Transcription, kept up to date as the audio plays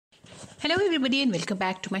Hello everybody and welcome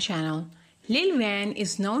back to my channel. Lil Wayne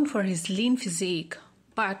is known for his lean physique,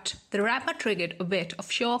 but the rapper triggered a bit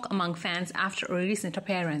of shock among fans after a recent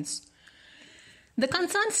appearance. The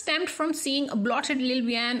concern stemmed from seeing a bloated Lil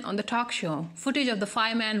Wayne on the talk show. Footage of the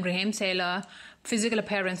fireman Raheem Taylor's physical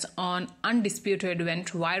appearance on Undisputed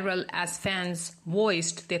went viral as fans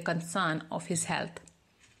voiced their concern of his health.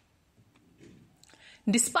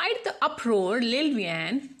 Despite the uproar, Lil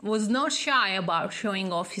Wayne was not shy about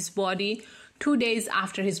showing off his body 2 days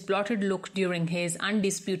after his bloated look during his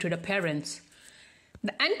Undisputed appearance.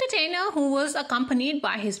 The entertainer, who was accompanied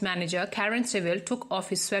by his manager Karen Civil, took off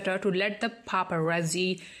his sweater to let the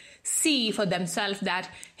paparazzi see for themselves that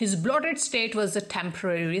his bloated state was a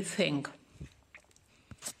temporary thing.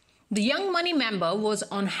 The Young Money member was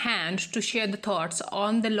on hand to share the thoughts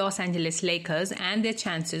on the Los Angeles Lakers and their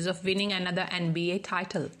chances of winning another NBA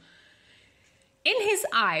title. In his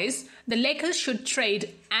eyes, the Lakers should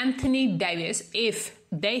trade Anthony Davis if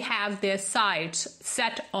they have their sights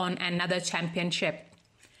set on another championship.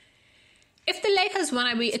 If the Lakers want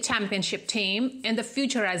to be a championship team in the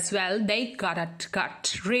future as well, they gotta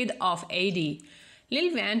get rid of AD,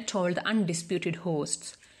 Lil Wayne told the Undisputed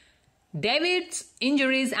hosts. David's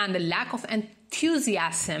injuries and the lack of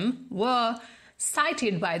enthusiasm were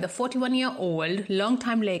cited by the 41-year-old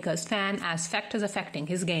longtime Lakers fan as factors affecting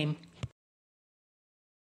his game.